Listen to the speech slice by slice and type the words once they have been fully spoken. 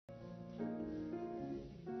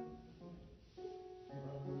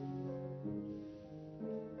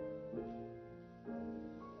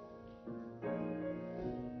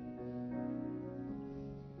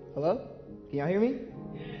Hello? Can y'all hear me?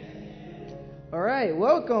 All right,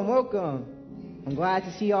 welcome. I'm glad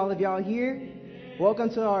to see all of y'all here.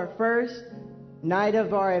 Welcome to our first night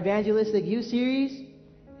of our Evangelistic Youth Series.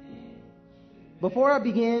 Before I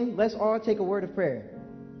begin, let's all take a word of prayer.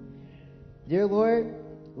 Dear Lord,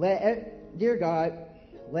 dear God,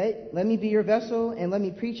 let me be your vessel and let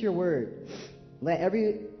me preach your word. Let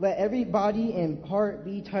every body and heart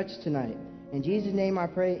be touched tonight. In Jesus' name I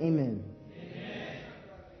pray, amen.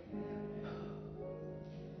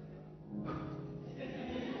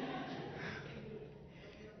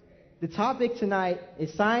 The topic tonight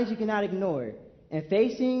is signs you cannot ignore and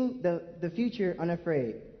facing the future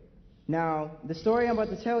unafraid. Now, the story I'm about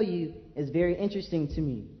to tell you is very interesting to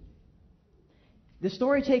me. The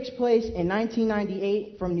story takes place in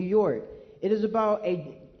 1998 from New York. It's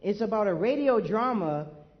about a radio drama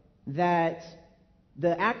that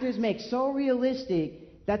the actors make so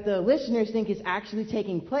realistic that the listeners think it's actually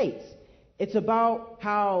taking place. It's about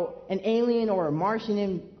how an alien or a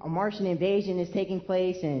Martian invasion is taking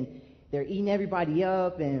place, and they're eating everybody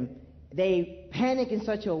up, and they panic in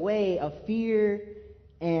such a way of fear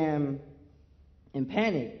and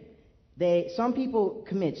panic. Some people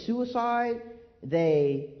commit suicide.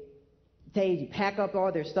 They pack up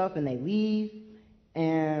all their stuff and they leave,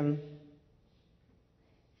 and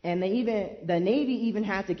the Navy even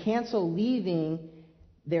had to cancel leaving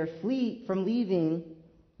their fleet from leaving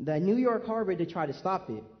the New York harbor to try to stop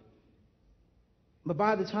it. But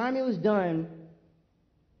by the time it was done,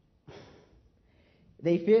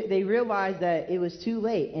 they realized that it was too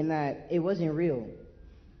late and that it wasn't real.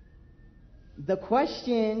 The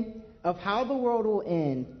question of how the world will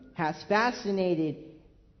end has fascinated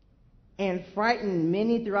and frightened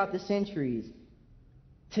many throughout the centuries.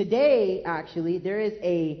 Today, actually, there is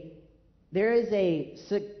a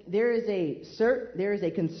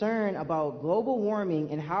concern about global warming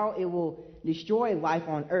and how it will destroy life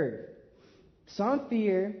on Earth. Some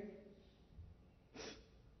fear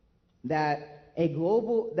that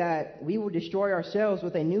we will destroy ourselves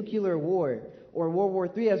with a nuclear war, or World War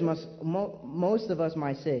III, as most of us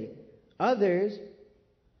might say. Others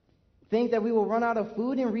think that we will run out of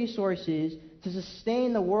food and resources to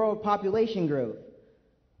sustain the world population growth.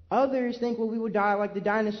 Others think we will die like the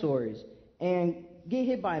dinosaurs and get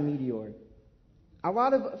hit by a meteor.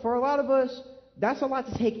 For a lot of us, that's a lot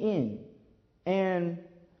to take in. And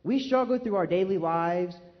we struggle through our daily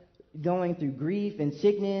lives, going through grief and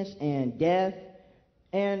sickness and death.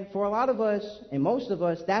 And for a lot of us, and most of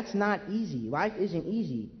us, that's not easy. Life isn't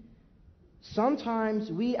easy.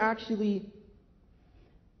 Sometimes we actually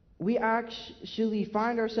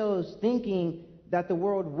find ourselves thinking that the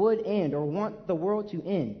world would end or want the world to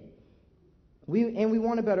end. We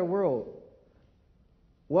want a better world.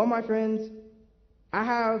 Well, my friends, I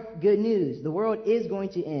have good news. The world is going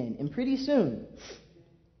to end, and pretty soon.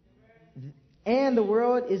 And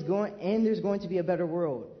there's going to be a better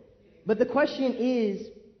world. But the question is,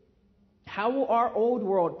 how will our old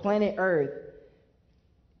world, planet Earth,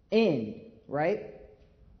 end, right?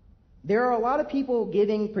 There are a lot of people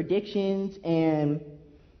giving predictions and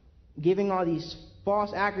giving all these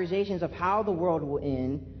false accusations of how the world will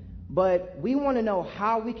end, but we want to know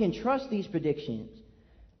how we can trust these predictions.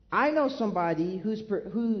 I know somebody who's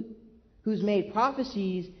made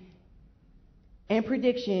prophecies and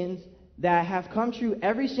predictions that have come true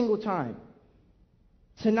every single time.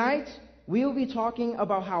 Tonight, we will be talking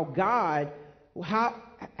about how God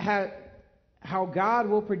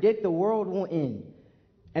will predict the world will end.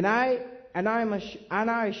 And I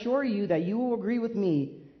assure you that you will agree with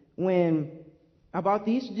me about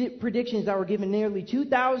these predictions that were given nearly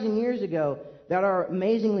 2,000 years ago that are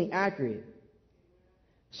amazingly accurate.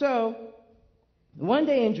 So, one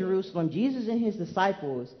day in Jerusalem, Jesus and his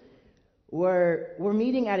disciples were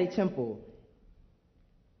meeting at a temple.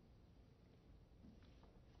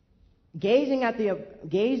 Gazing at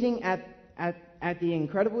the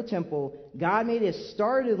incredible temple, God made a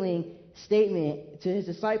startling statement to his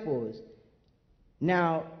disciples.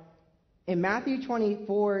 Now, in Matthew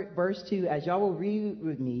 24, verse 2, as y'all will read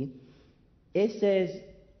with me, it says,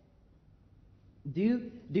 Do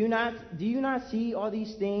you not see all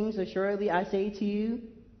these things? Assuredly, I say to you,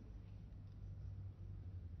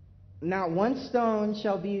 not one stone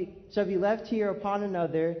shall be left here upon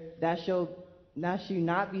another that shall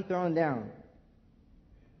not be thrown down.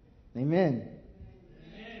 Amen.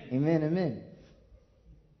 Amen.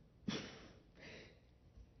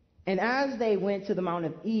 And as they went to the Mount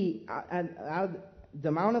of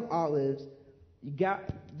the Mount of Olives,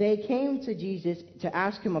 they came to Jesus to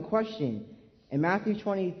ask him a question. In Matthew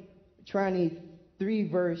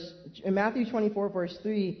 24, verse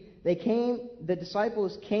 3, the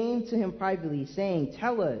disciples came to him privately, saying,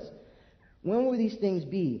 "Tell us, when will these things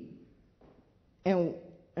be? And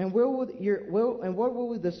what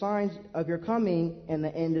will the signs of your coming and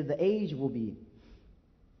the end of the age will be?"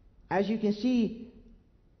 As you can see,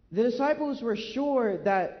 the disciples were sure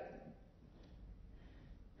that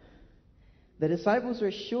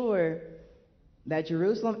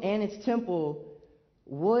Jerusalem and its temple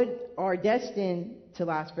are destined to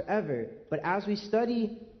last forever. But as we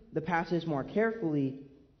study the passage more carefully,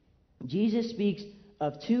 Jesus speaks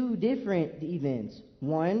of two different events.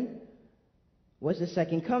 One was the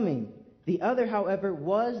second coming. The other, however,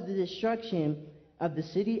 was the destruction of the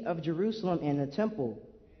city of Jerusalem and the temple.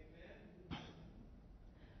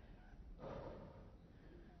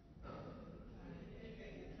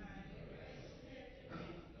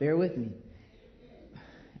 Bear with me.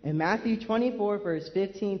 In Matthew 24, verse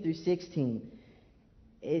 15 through 16,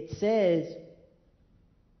 it says,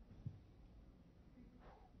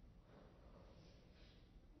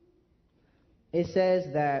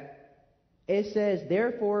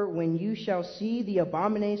 "Therefore, when you shall see the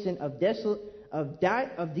abomination of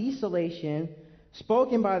desolation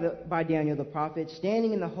spoken by Daniel the prophet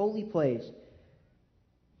standing in the holy place,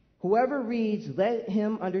 whoever reads, let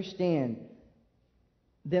him understand.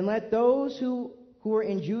 Then let those who are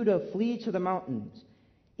in Judah flee to the mountains."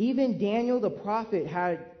 Even Daniel the prophet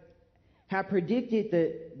had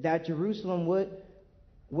predicted that Jerusalem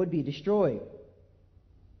would be destroyed.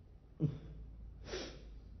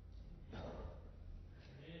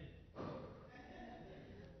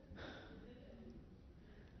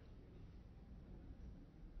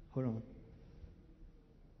 Hold on.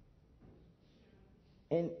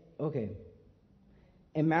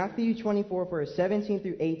 In Matthew 24, verse 17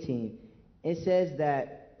 through 18, it says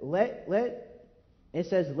that let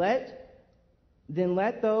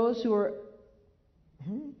those who are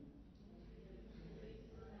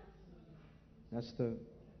that's the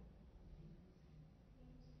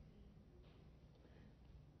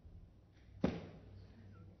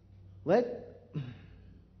let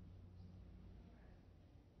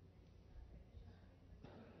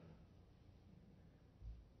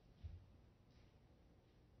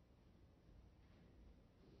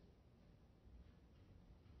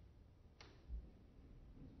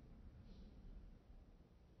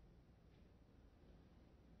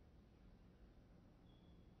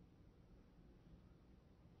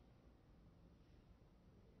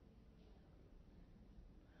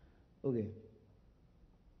Okay.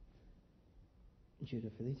 Judah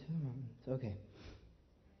flee to the mountains. Okay.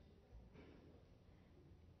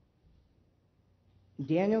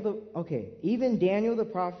 Even Daniel the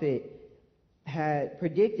prophet had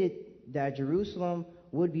predicted that Jerusalem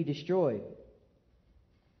would be destroyed.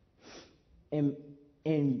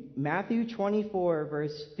 In Matthew 24,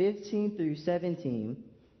 verse 15 through 17,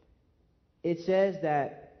 it says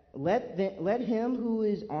that let him who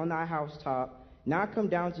is on thy housetop not come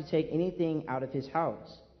down to take anything out of his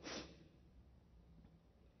house.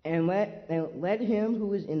 And let him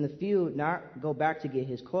who is in the field not go back to get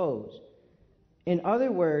his clothes. In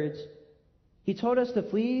other words, he told us to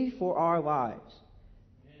flee for our lives.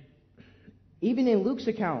 Even in Luke's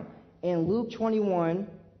account, in Luke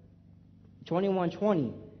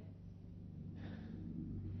 21:20.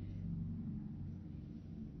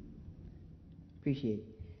 Appreciate it.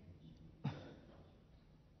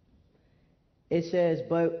 It says,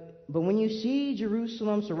 but when you see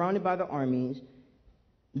Jerusalem surrounded by the armies,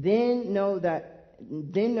 then know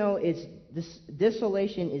its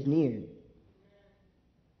desolation is near.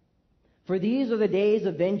 For these are the days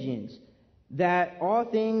of vengeance, that all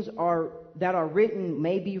things that are written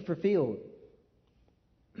may be fulfilled.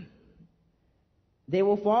 They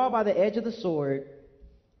will fall by the edge of the sword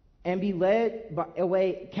and be led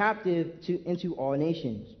away captive into all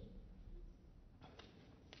nations.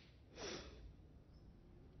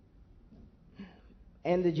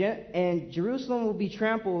 And Jerusalem will be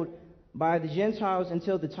trampled by the Gentiles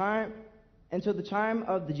until the time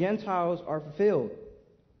of the Gentiles are fulfilled.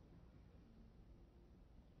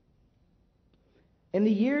 In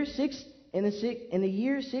the year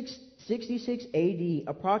 666 AD,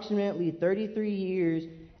 approximately 33 years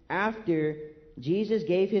after Jesus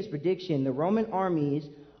gave his prediction, the Roman armies,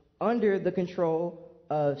 under the control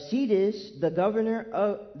of Cetus, the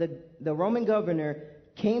Roman governor,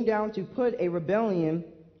 came down to put a rebellion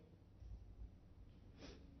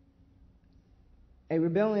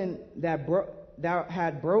that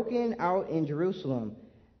had broken out in Jerusalem.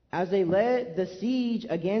 As they led the siege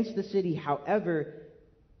against the city, however,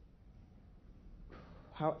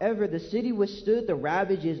 the city withstood the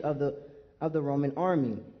ravages of the Roman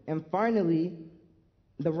army, and finally,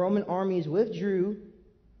 the Roman armies withdrew,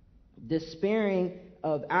 despairing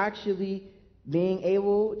of actually being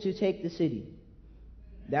able to take the city.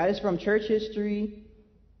 That is from Church History,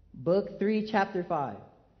 Book 3, Chapter 5.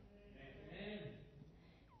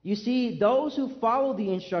 You see, those who followed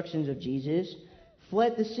the instructions of Jesus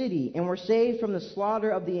fled the city and were saved from the slaughter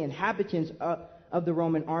of the inhabitants of the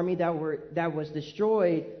Roman army that was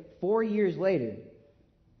destroyed 4 years later.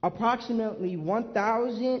 Approximately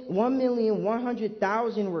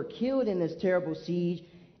 1,100,000 were killed in this terrible siege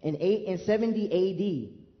in 70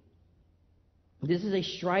 A.D. This is a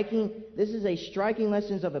striking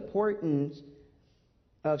lesson of importance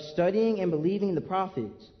of studying and believing the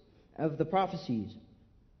prophecies.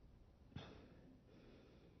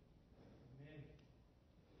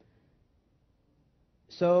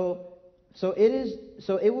 So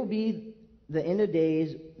it will be the end of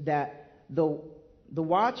days that the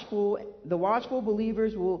watchful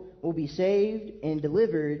believers will be saved and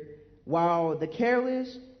delivered, while the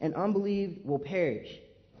careless and unbelieved will perish.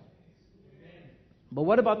 But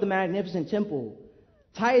what about the magnificent temple?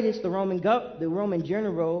 Titus, the Roman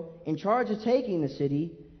general in charge of taking the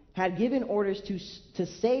city, had given orders to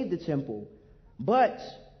save the temple, but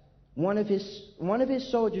one of his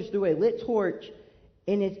soldiers threw a lit torch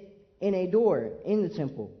in a door in the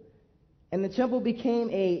temple, and the temple became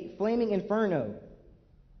a flaming inferno.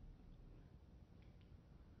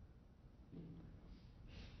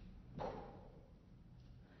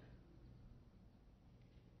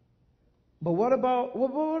 But what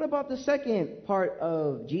about the second part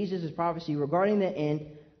of Jesus' prophecy regarding the end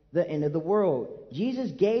of the world? Jesus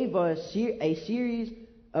gave us a series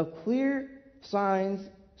of clear signs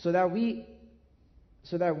so that we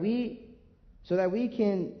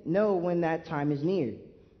can know when that time is near.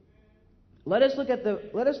 Let us look at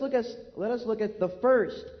the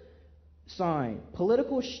first sign: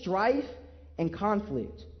 political strife and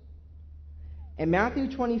conflict. In Matthew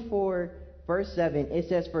 24, verse 7, it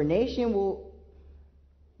says, For a nation will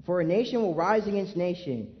rise against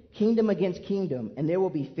nation, kingdom against kingdom, and there will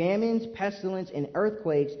be famines, pestilence, and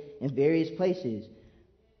earthquakes in various places.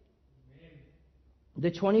 The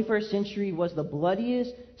 21st century was the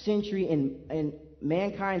bloodiest century in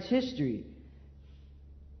mankind's history.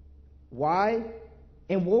 Why?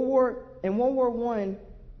 In World War I,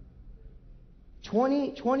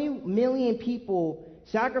 20 million people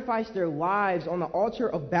sacrificed their lives on the altar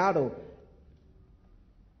of battle.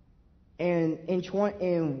 And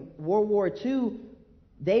in World War II,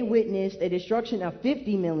 they witnessed a destruction of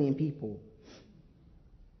 50 million people.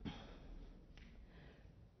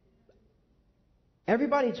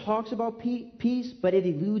 Everybody talks about peace, but it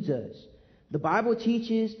eludes us. The Bible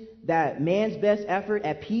teaches that man's best effort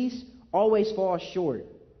at peace always falls short.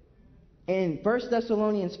 In 1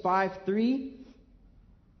 Thessalonians 5:3,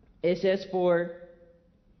 it says, For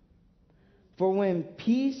when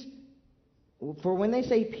they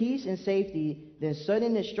say peace and safety, then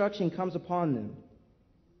sudden destruction comes upon them.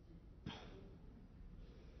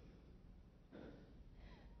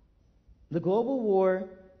 The global war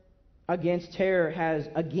against terror has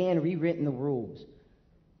again rewritten the rules.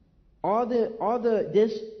 All the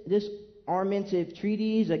disarmative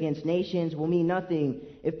treaties against nations will mean nothing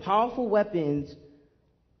if powerful weapons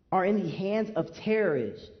are in the hands of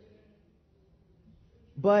terrorists.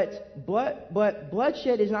 But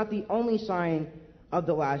bloodshed is not the only sign of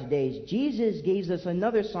the last days. Jesus gives us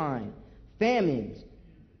another sign: famines.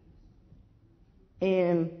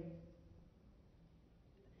 And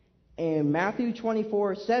in Matthew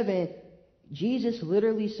 24:7, Jesus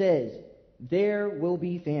literally says, there will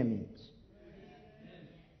be famines.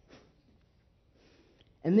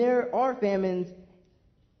 And there are famines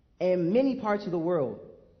in many parts of the world.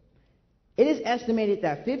 It is estimated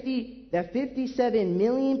that 57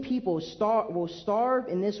 million people will starve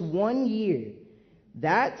in this 1 year.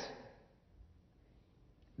 That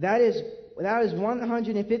is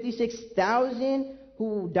 156,000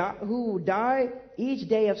 who will die each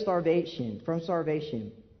day of starvation.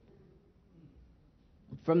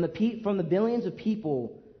 From the billions of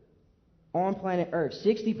people on planet Earth,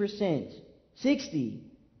 60%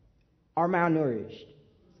 are malnourished.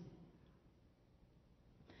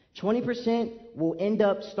 20% will end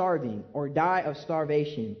up starving or die of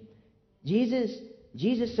starvation. Jesus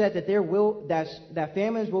said that that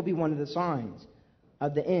famines will be one of the signs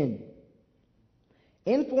of the end.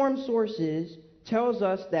 Informed sources tells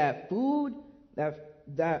us that food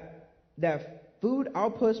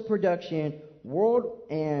outputs production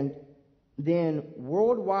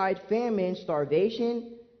worldwide famine,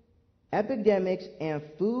 starvation, epidemics, and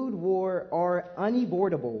food war are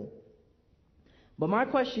unavoidable. But my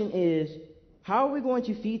question is, how are we going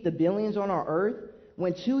to feed the billions on our earth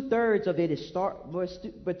when 2/3 of it is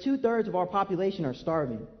but 2/3 of our population are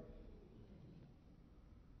starving.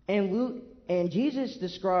 And Jesus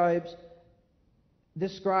describes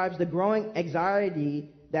the growing anxiety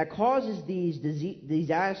that causes these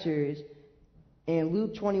disasters in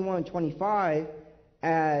Luke 21:25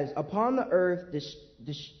 as upon the earth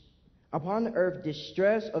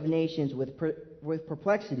distress of nations with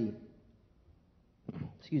perplexity.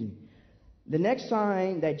 Excuse me. The next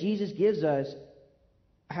sign that Jesus gives us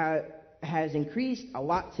has increased a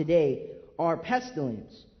lot today are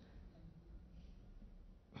pestilence.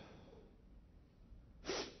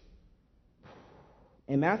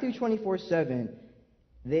 In Matthew 24:7,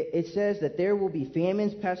 it says that there will be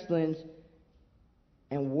famines, pestilence,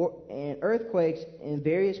 and earthquakes in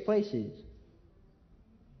various places.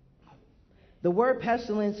 The word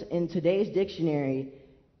pestilence in today's dictionary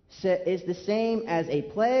is the same as a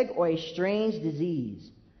plague or a strange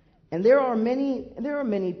disease. And there are many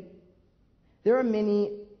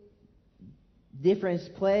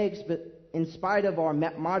different plagues, but in spite of our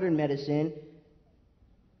modern medicine,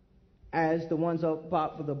 as the ones up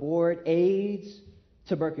for the board: AIDS,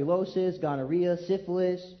 tuberculosis, gonorrhea,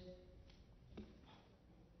 syphilis.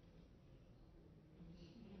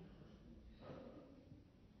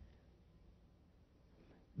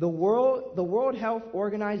 The World Health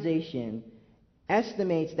Organization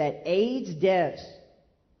estimates that AIDS deaths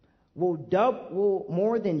will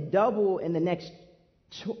more than double in the next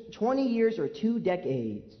 20 years or 2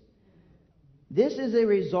 decades. This is a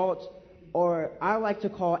result, or I like to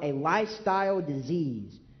call, a lifestyle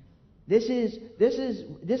disease. This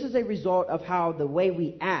is a result of how the way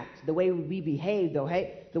we act, the way we behave,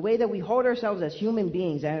 the way that we hold ourselves as human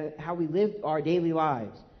beings, and how we live our daily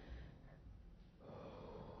lives.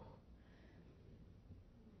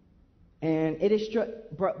 And it is,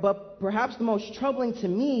 but perhaps the most troubling to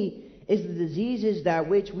me is the diseases that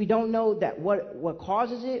which we don't know that what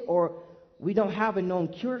causes it, or we don't have a known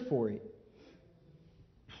cure for it.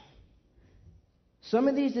 Some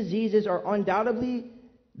of these diseases are undoubtedly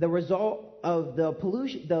the result of the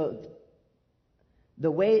pollution,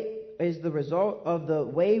 the result of the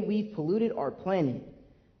way we've polluted our planet.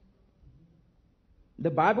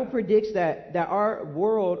 The Bible predicts that our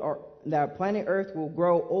world, or that planet Earth, will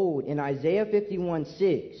grow old in Isaiah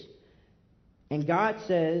 51:6. And God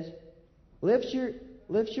says, lift your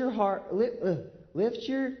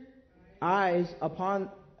eyes upon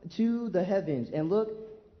to the heavens and look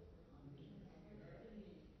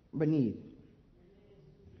beneath.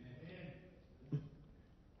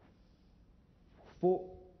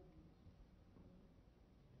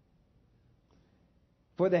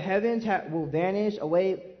 For the heavens will vanish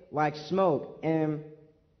away like smoke, and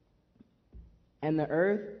the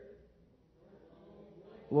earth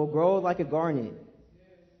will grow like a garnet.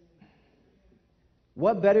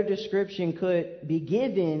 What better description could be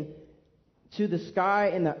given to the sky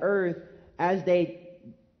and the earth as they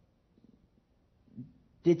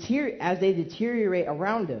deteriorate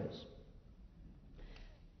around us?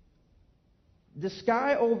 The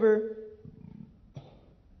sky over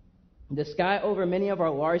many of our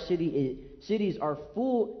large cities are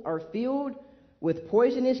filled with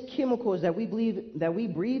poisonous chemicals that we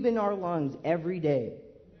breathe in our lungs every day.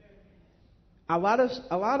 A lot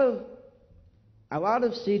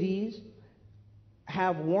of cities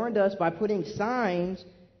have warned us by putting signs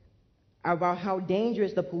about how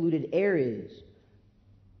dangerous the polluted air is.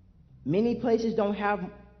 Many places don't have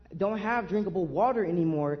drinkable water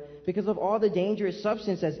anymore because of all the dangerous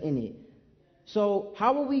substances in it. So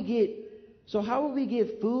how will we get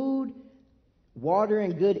food, water,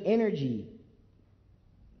 and good energy?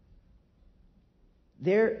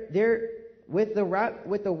 With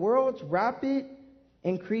the world's rapid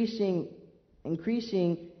increasing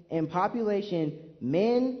in population,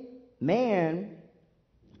 man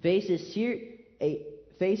faces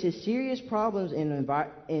serious problems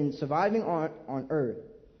in surviving on Earth.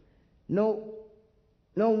 No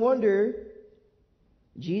wonder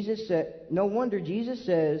Jesus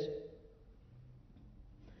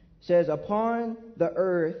says upon the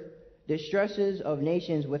earth distresses of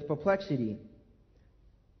nations with perplexity.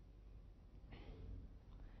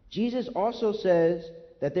 Jesus also says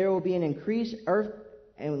that there will be an increasing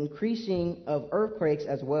of earthquakes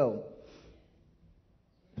as well.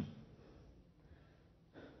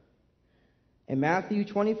 In Matthew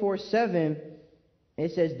 24:7,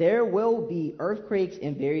 it says there will be earthquakes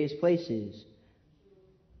in various places.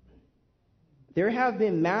 There have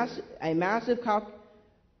been a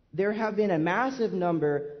massive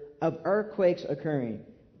number of earthquakes occurring.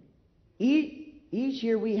 Each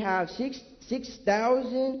year we have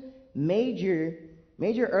 6,000 major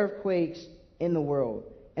earthquakes in the world.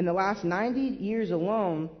 In the last 90 years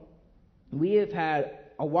alone, we have had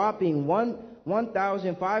a whopping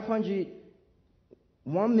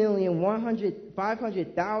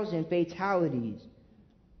 1,500,000 fatalities.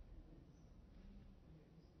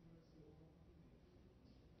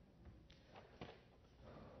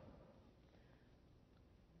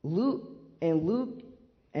 Luke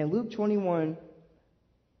 21,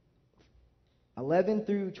 11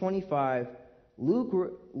 through 25,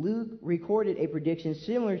 Luke recorded a prediction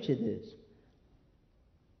similar to this.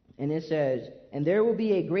 And it says, "And there will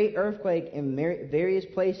be a great earthquake in various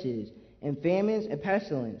places, and famines and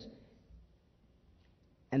pestilence.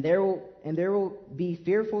 And there will be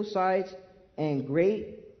fearful sights and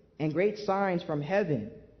great signs from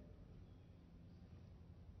heaven.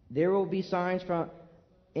 There will be signs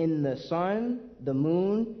in the sun, the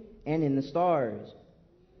moon, and in the stars.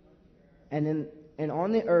 And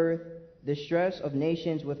on the earth, the stress of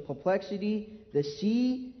nations with perplexity. The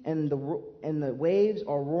sea and the waves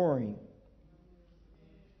are roaring."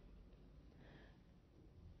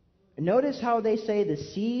 Notice how they say the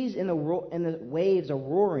seas and the waves are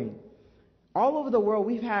roaring. All over the world,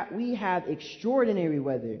 we have extraordinary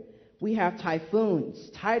weather. We have typhoons,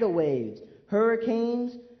 tidal waves,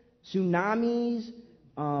 hurricanes, tsunamis,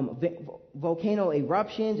 volcano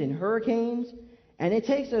eruptions, and hurricanes. And it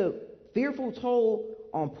takes a fearful toll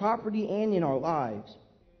on property and in our lives.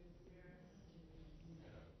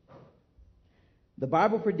 The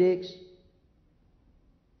Bible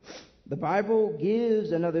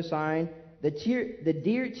gives another sign, the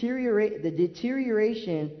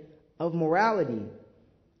deterioration of morality.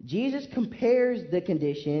 Jesus compares the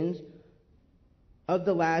conditions of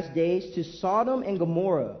the last days to Sodom and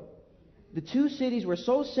Gomorrah. The two cities were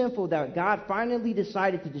so sinful that God finally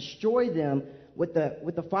decided to destroy them with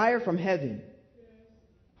the fire from heaven.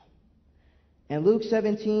 And Luke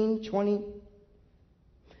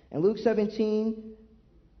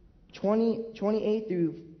 17:28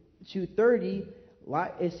 through to 30,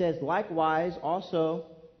 it says, "Likewise also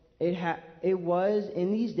it was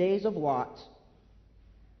in these days of Lot,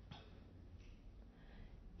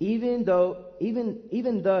 even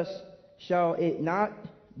thus shall it not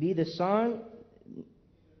be the Son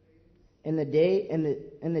in the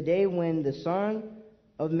day when the Son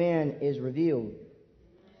of Man is revealed."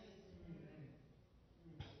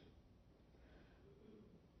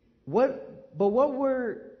 What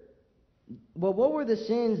were the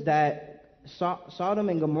sins that Sodom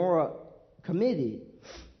and Gomorrah committed?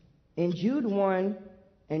 In Jude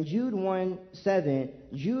 1:7,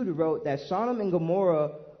 Jude wrote that Sodom and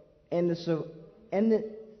Gomorrah and the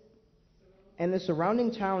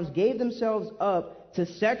surrounding towns gave themselves up to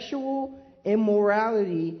sexual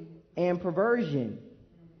immorality and perversion.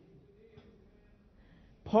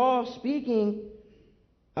 Paul, speaking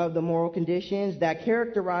of the moral conditions that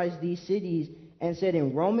characterize these cities, and said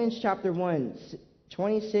in Romans chapter 1,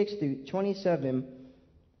 26 through 27,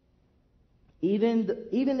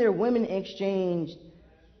 even their women exchanged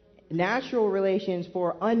natural relations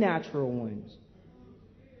for unnatural ones.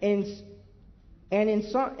 And in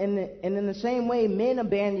the same way, men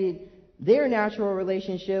abandoned their natural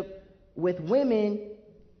relationship with women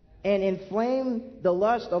and inflamed the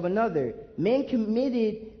lust of another. Men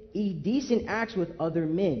committed indecent acts with other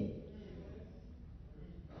men.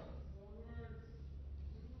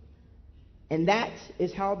 And that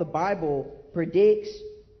is how the Bible predicts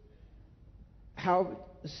how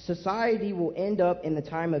society will end up in the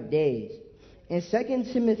time of days. In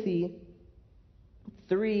 2 Timothy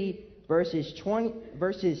 3, verses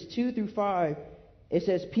 2 through 5, it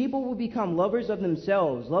says, "People will become lovers of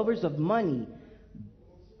themselves, lovers of money,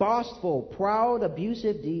 boastful, proud,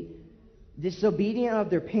 abusive, disobedient of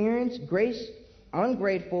their parents,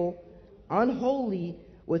 ungrateful, unholy,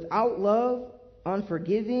 without love,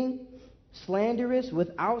 unforgiving, slanderous,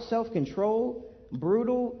 without self-control,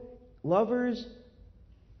 brutal, lovers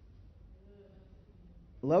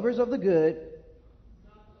of the good,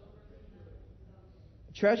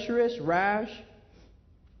 treacherous, rash,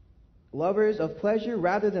 lovers of pleasure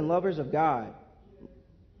rather than lovers of God,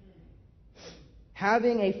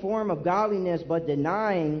 having a form of godliness but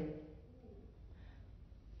denying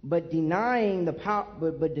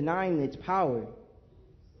its power."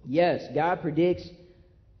 Yes, God predicts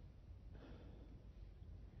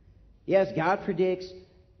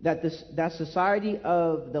that society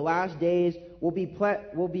of the last days will be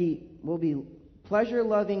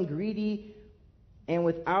pleasure-loving, greedy, and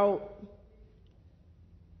without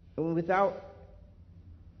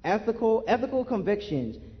ethical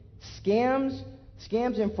convictions. Scams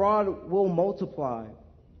and fraud will multiply.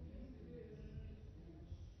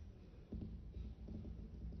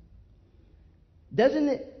 Doesn't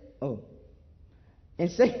it? Oh, in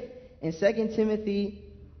 2 Timothy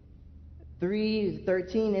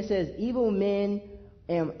 3:13, it says, evil men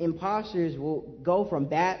and impostors will go from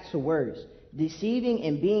bad to worse, deceiving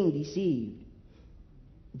and being deceived.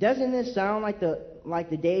 Doesn't this sound like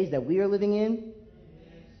the days that we are living in?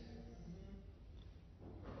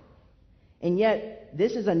 And yet,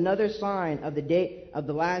 this is another sign of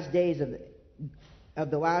the last days of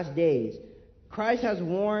the last days. Christ has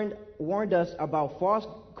warned us about false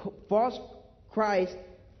Christ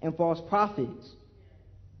and false prophets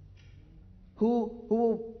who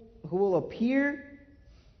will appear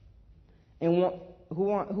and who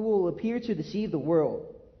will appear to deceive the world.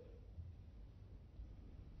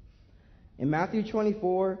 In Matthew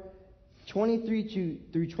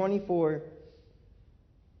 24:23 through 24,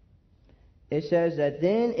 it says that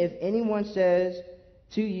then if anyone says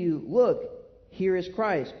to you, look, here is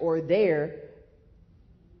Christ, or there,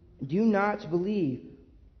 do not believe.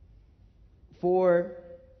 For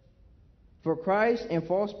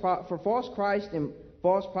false Christ and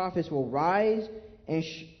false prophets will rise and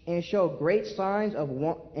show great signs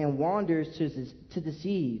and wonders to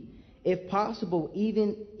deceive, if possible,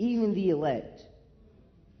 even the elect.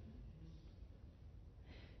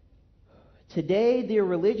 Today, the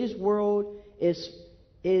religious world is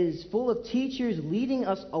full of teachers leading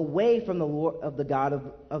us away from the Lord of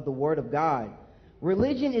the Word of God.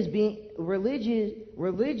 Religion has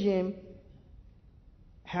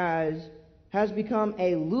become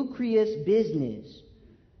a lucrative business.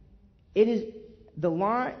 It is the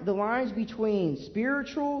lines between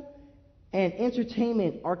spiritual and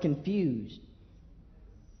entertainment are confused.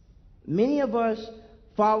 Many of us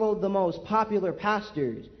follow the most popular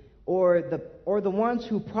pastors or the ones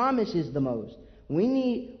who promises the most. We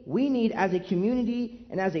need as a community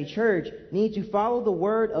and as a church need to follow the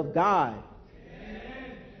Word of God.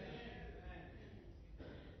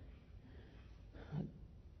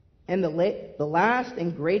 And the last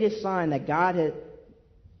and greatest sign that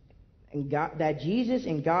that Jesus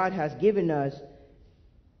and God has given us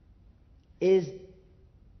is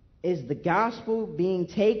the gospel being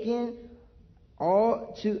taken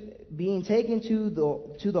to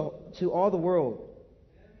all the world.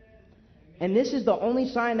 And this is the only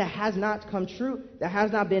sign that has not come true, that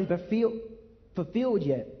has not been fulfilled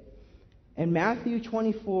yet. In Matthew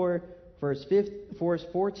 24, verse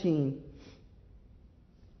 14,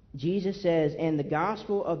 Jesus says, and the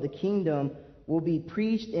gospel of the kingdom will be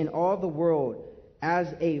preached in all the world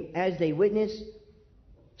as a witness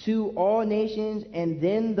to all nations, and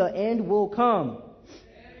then the end will come.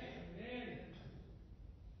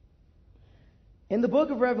 In the book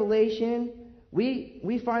of Revelation,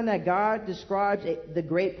 we find that God describes the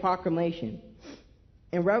great proclamation.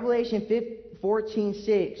 In Revelation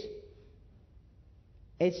 14:6,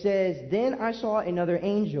 it says, then I saw another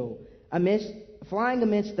angel flying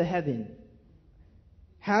amidst the heaven,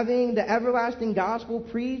 having the everlasting gospel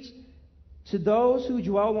preached to those who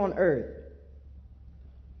dwell on earth,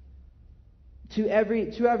 to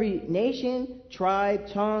every nation, tribe,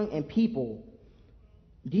 tongue, and people.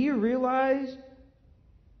 Do you realize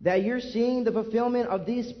that you're seeing the fulfillment of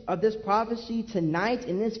this prophecy tonight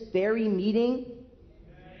in this very meeting?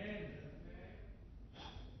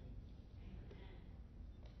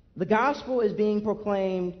 The gospel is being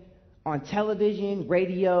proclaimed on television,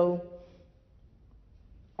 radio,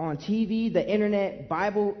 on TV, the internet,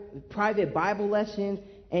 private Bible lessons,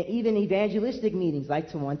 and even evangelistic meetings like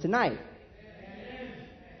the one tonight.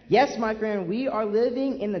 Yes, my friend, we are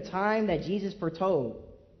living in the time that Jesus foretold.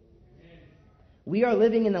 We are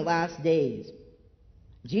living in the last days.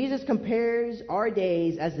 Jesus compares our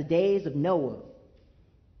days as the days of Noah.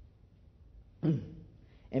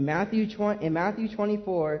 In Matthew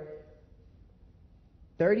 24,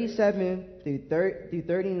 37 through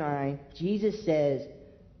 39, Jesus says,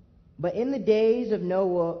 but in the days of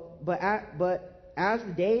Noah, but as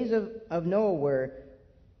the days of Noah were,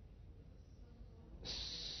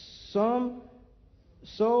 so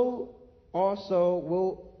also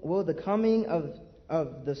will the coming of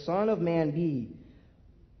the Son of Man be.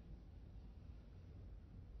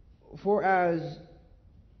 For as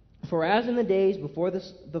in the days before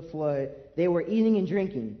the flood, they were eating and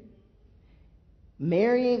drinking,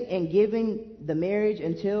 marrying and giving in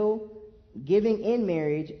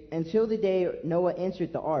marriage until the day Noah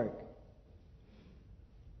entered the ark,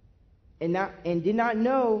 and did not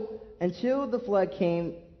know until the flood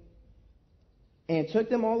came and took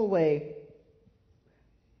them all away.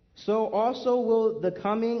 So also will the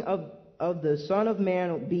coming of the Son of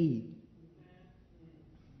Man be.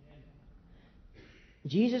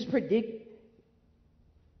 Jesus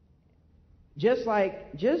Just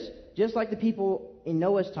like the people in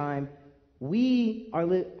Noah's time,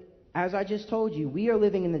 as I just told you, we are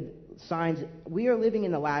living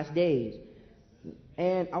in the last days.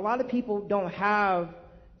 And a lot of people don't have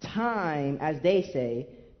time, as they say,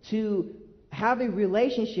 to have a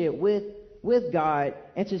relationship with God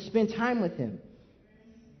and to spend time with Him.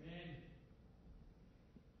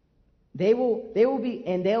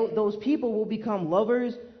 Those people will become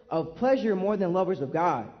lovers of pleasure more than lovers of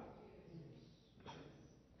God.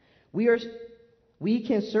 We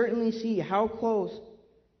can certainly see how close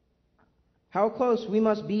we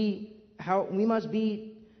must be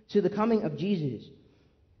to the coming of Jesus.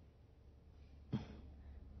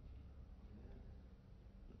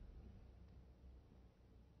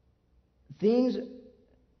 Things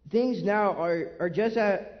now are just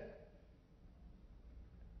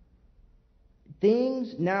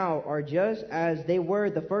as they were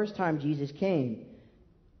the first time Jesus came.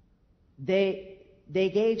 They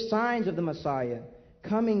gave signs of the Messiah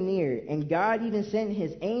coming near, and God even sent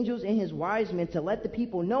His angels and His wise men to let the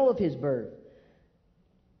people know of His birth.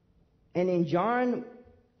 And in John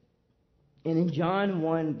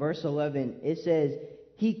 1 verse 11, it says,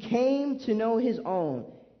 "He came to know His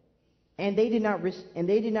own, and they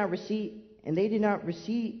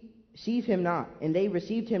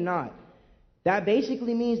received Him not." That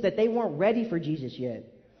basically means that they weren't ready for Jesus yet.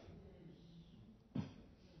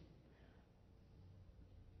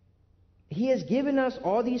 He has given us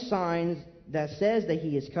all these signs that says that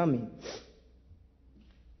He is coming.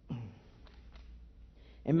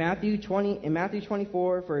 In Matthew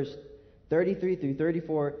 24, verse 33 through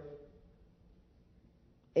 34,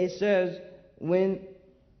 it says, when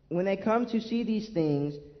they come to see these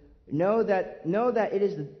things, know that it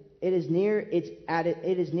is near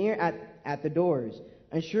at the doors.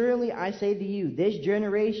 And surely I say to you, this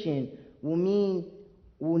generation will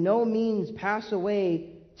no means pass away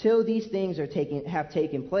till these things have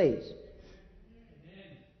taken place. Amen.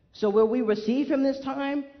 So will we receive Him this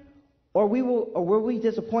time, or will we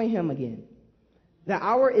disappoint Him again? The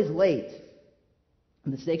hour is late,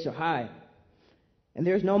 and the stakes are high, and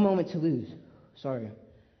there's no moment to lose. Sorry.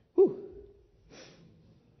 Whew.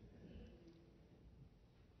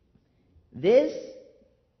 This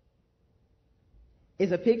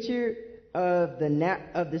is a picture of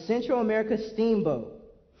the Central America steamboat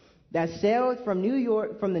that sailed from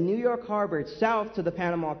the New York harbor south to the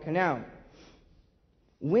Panama Canal.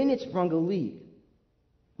 When it sprung a leak,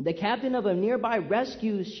 the captain of a nearby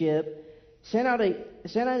rescue ship sent out a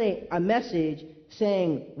message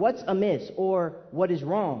saying, "What's amiss?" or "What is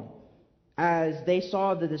wrong?" as they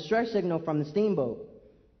saw the distress signal from the steamboat.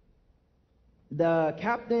 The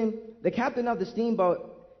captain of the steamboat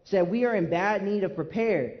said, "We are in bad need of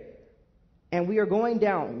repair, and we are going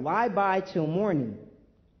down. Lie by till morning."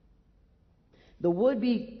 The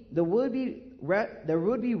would-be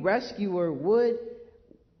rescuer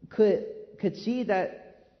could see the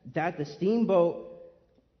steamboat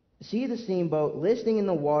listing in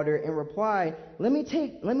the water and reply, let me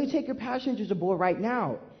take your passengers aboard right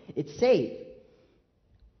now. It's safe."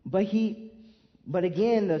 But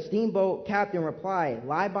again, the steamboat captain replied,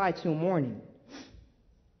 "Lie by till morning."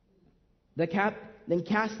 The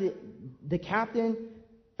captain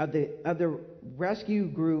of the rescue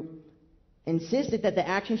group insisted that the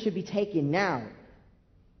action should be taken now,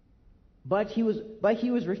 but he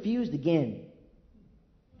was refused again.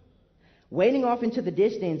 Waiting off into the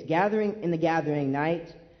distance, gathering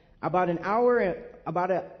night, about an hour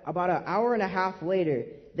and a half later,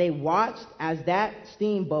 they watched as that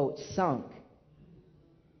steamboat sunk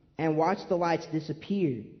and watched the lights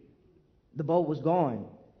disappear. The boat was gone,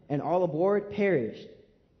 and all aboard perished.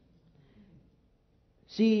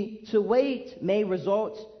 See, to wait may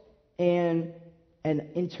result in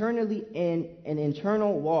an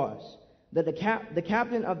internal loss. The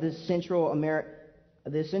captain of the Central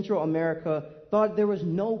America thought there was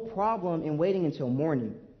no problem in waiting until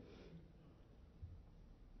morning.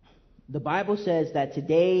 The Bible says that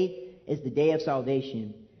today is the day of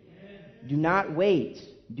salvation. Amen. Do not wait.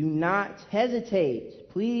 Do not hesitate.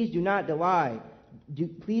 Please do not delay.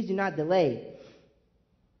 Please do not delay.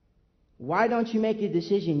 Why don't you make a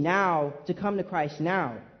decision now to come to Christ now?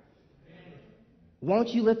 Amen.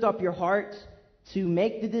 Won't you lift up your heart to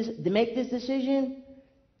make this decision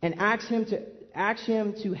and ask Him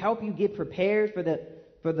to help you get prepared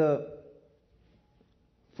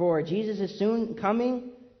for Jesus' soon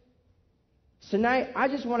coming? Tonight, I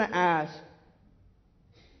just want to ask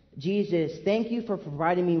Jesus, thank you for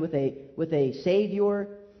providing me with a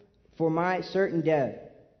Savior for my certain death.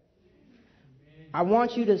 I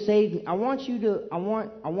want to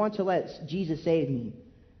let Jesus save me.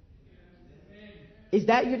 Is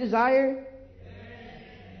that your desire?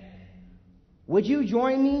 Would you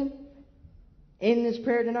join me in this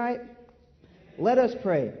prayer tonight? Let us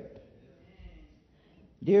pray.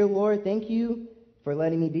 Dear Lord, thank you for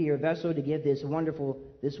letting me be your vessel to give this wonderful,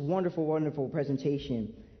 wonderful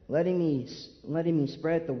presentation. Letting me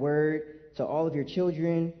spread the word to all of your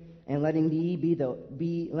children, and letting me be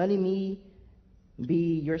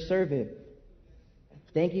your servant.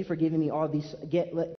 Thank you for giving me all these